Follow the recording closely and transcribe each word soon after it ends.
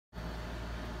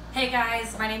Hey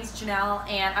guys, my name is Janelle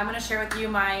and I'm going to share with you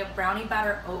my brownie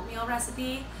batter oatmeal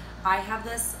recipe. I have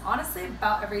this honestly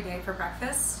about every day for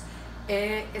breakfast.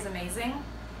 It is amazing,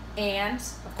 and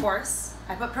of course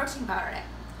I put protein powder in it.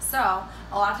 So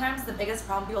a lot of times the biggest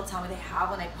problem people tell me they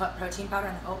have when they put protein powder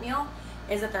in the oatmeal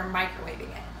is that they're microwaving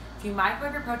it. If you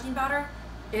microwave your protein powder,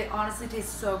 it honestly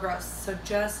tastes so gross, so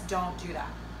just don't do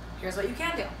that. Here's what you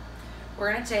can do.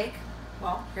 We're going to take,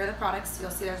 well, here are the products.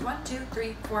 You'll see there's 1, 2,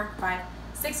 3, 4, 5,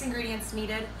 6 ingredients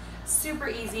needed. Super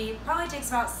easy. Probably takes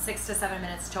about 6 to 7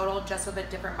 minutes total, just with the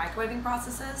different microwaving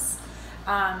processes.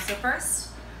 So first,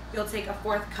 you'll take a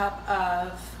 1/4 cup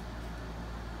of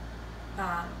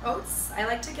oats. I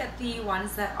like to get the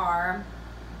ones that are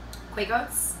Quake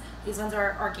oats. These ones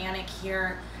are organic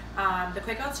here. The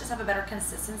Quake oats just have a better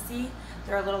consistency.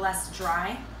 They're a little less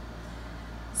dry.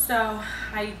 So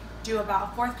I do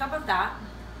about a 1/4 cup of that,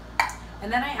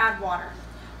 and then I add water.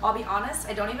 I'll be honest,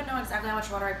 I don't even know exactly how much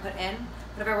water I put in,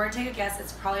 but if I were to take a guess,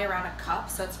 it's probably around a cup,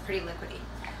 so it's pretty liquidy.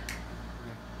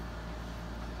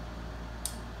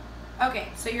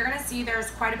 Okay, so you're gonna see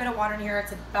there's quite a bit of water in here.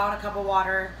 It's about a cup of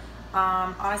water.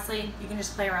 Honestly, you can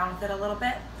just play around with it a little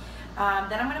bit.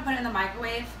 Then I'm gonna put it in the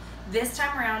microwave. This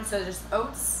time around, so just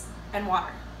oats and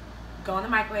water. Go in the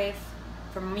microwave.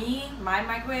 For me, my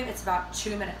microwave, it's about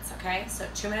 2 minutes, okay? So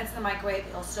 2 minutes in the microwave,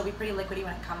 it'll still be pretty liquidy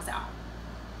when it comes out.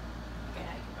 Okay,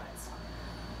 now you can go ahead and stop.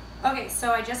 Okay,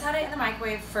 so I just had it in the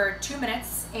microwave for 2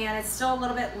 minutes, and it's still a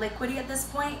little bit liquidy at this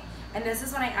point, and this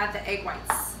is when I add the egg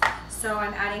whites. So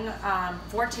I'm adding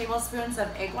 4 tablespoons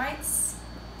of egg whites.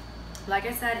 Like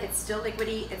I said, it's still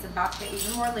liquidy. It's about to get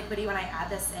even more liquidy when I add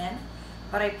this in,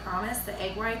 but I promise the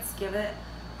egg whites give it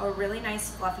a really nice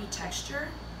fluffy texture.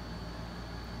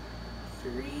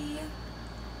 3,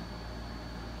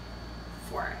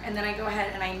 4, and then I go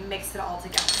ahead and I mix it all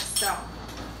together. So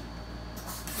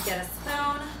get a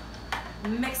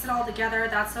spoon, mix it all together.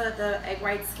 That's so that the egg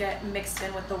whites get mixed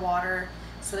in with the water,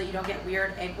 so that you don't get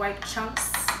weird egg white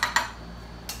chunks.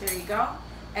 There you go.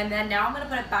 And then now I'm going to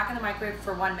put it back in the microwave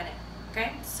for 1 minute.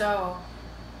 Okay, so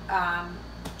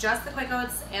just the Quake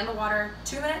oats and the water,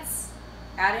 2 minutes.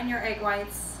 Add in your egg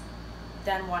whites,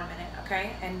 then 1 minute.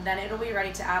 Okay, and then it'll be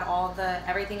ready to add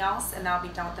everything else, and that'll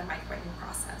be done with the microwaving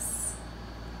process.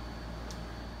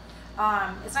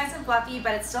 It's nice and fluffy,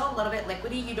 but it's still a little bit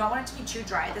liquidy. You don't want it to be too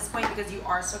dry at this point, because you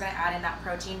are still going to add in that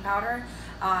protein powder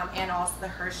and also the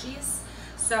Hershey's.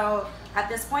 So at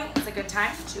this point, it's a good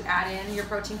time to add in your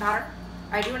protein powder.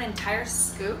 I do an entire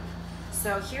scoop.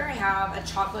 So here I have a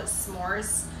chocolate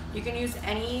s'mores. You can use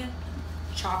any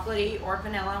chocolatey or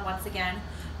vanilla, once again.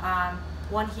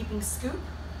 1 heaping scoop.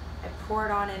 I pour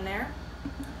it on in there.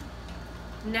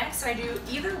 Next, I do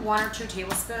either 1 or 2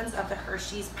 tablespoons of the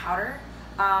Hershey's powder.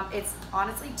 It's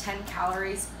honestly 10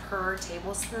 calories per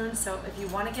tablespoon, so if you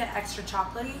want to get extra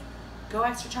chocolatey, go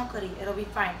extra chocolatey. It'll be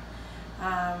fine.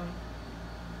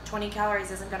 20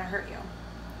 calories isn't going to hurt you.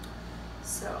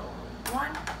 So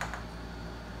 1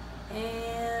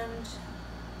 and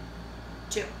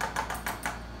 2.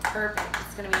 Perfect.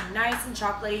 It's going to be nice and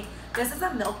chocolatey. This is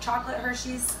a milk chocolate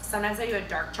Hershey's. Sometimes I do a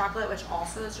dark chocolate, which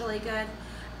also is really good,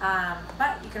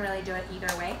 but you can really do it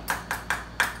either way.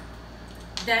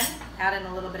 Then add in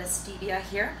a little bit of stevia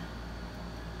here.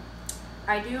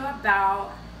 I do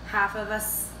about half of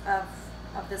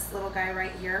this little guy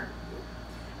right here,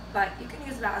 but you can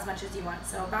use about as much as you want.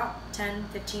 So about 10,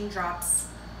 15 drops.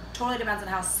 Totally depends on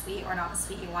how sweet or not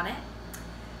sweet you want it.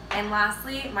 And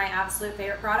lastly, my absolute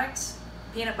favorite product,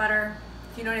 peanut butter.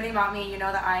 If you know anything about me, you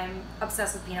know that I am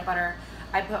obsessed with peanut butter.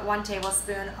 I put 1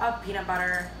 tablespoon of peanut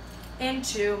butter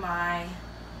into my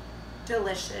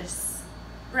delicious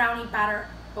brownie batter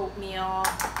oatmeal.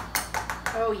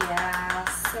 Oh yeah,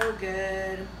 so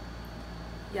good.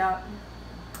 Yep.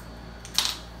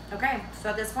 Okay, so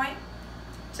at this point,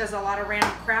 there's a lot of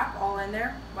random crap all in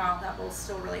there. Wow, that bowl's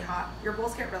still really hot. Your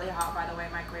bowls get really hot, by the way,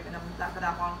 microwaving them for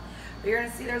that long. But you're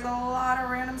gonna see there's a lot of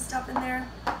random stuff in there.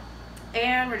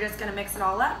 And we're just gonna mix it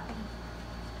all up.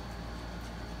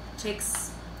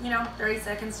 Takes, 30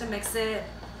 seconds to mix it.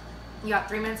 You got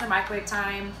 3 minutes of microwave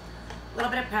time, a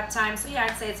little bit of prep time. So yeah,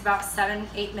 I'd say it's about 7,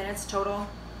 8 minutes total.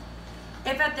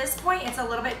 If at this point it's a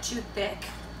little bit too thick,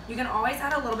 you can always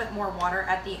add a little bit more water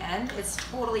at the end. It's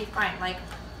totally fine. Like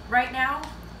right now,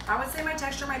 I would say my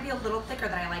texture might be a little thicker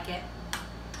than I like it.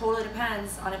 Totally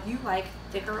depends on if you like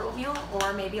thicker oatmeal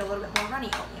or maybe a little bit more runny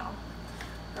oatmeal.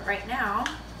 But right now,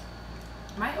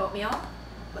 my oatmeal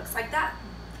looks like that.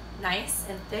 Nice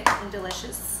and thick and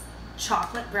delicious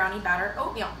chocolate brownie batter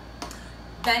oatmeal.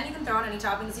 Then you can throw on any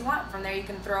toppings you want. From there you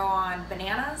can throw on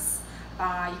bananas,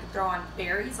 You can throw on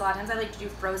berries. A lot of times I like to do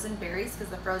frozen berries because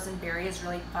the frozen berry is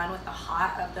really fun with the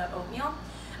hot of the oatmeal.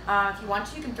 If you want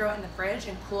to, you can throw it in the fridge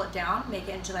and cool it down, make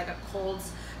it into like a cold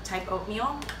type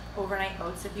oatmeal, overnight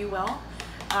oats if you will.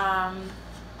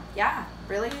 Yeah,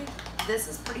 really, this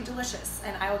is pretty delicious,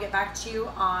 and I will get back to you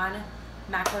on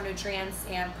macronutrients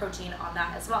and protein on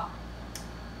that as well.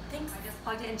 Thanks. I just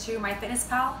plugged it into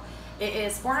MyFitnessPal. It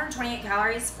is 428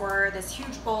 calories for this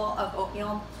huge bowl of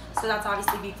oatmeal. So that's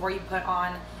obviously before you put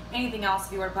on anything else.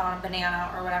 If you were to put on a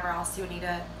banana or whatever else, you would need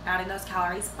to add in those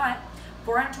calories. But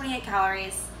 428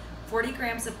 calories, 40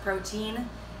 grams of protein,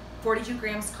 42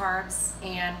 grams carbs,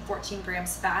 and 14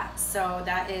 grams fat. So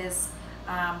that is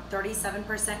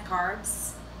 37%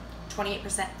 carbs,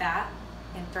 28% fat,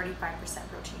 and 35%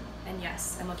 protein. And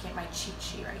yes, I'm looking at my cheat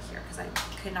sheet right here because I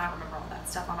could not remember all that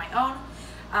stuff on my own.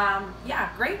 Yeah,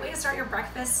 great way to start your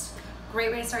breakfast,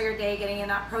 great way to start your day, getting in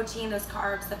that protein, those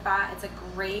carbs, the fat. It's a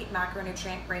great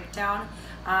macronutrient breakdown.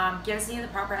 Gives me the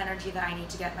proper energy that I need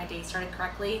to get my day started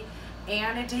correctly,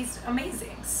 and it tastes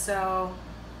amazing. So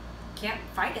can't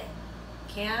fight it.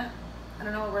 I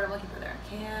don't know what word I'm looking for there.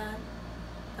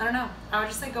 I don't know. I would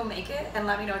just say go make it and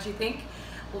let me know what you think.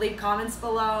 Leave comments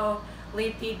below,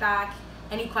 leave feedback.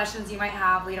 Any questions you might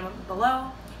have, leave them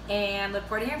below, and look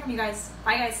forward to hearing from you guys.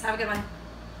 Bye guys, have a good one.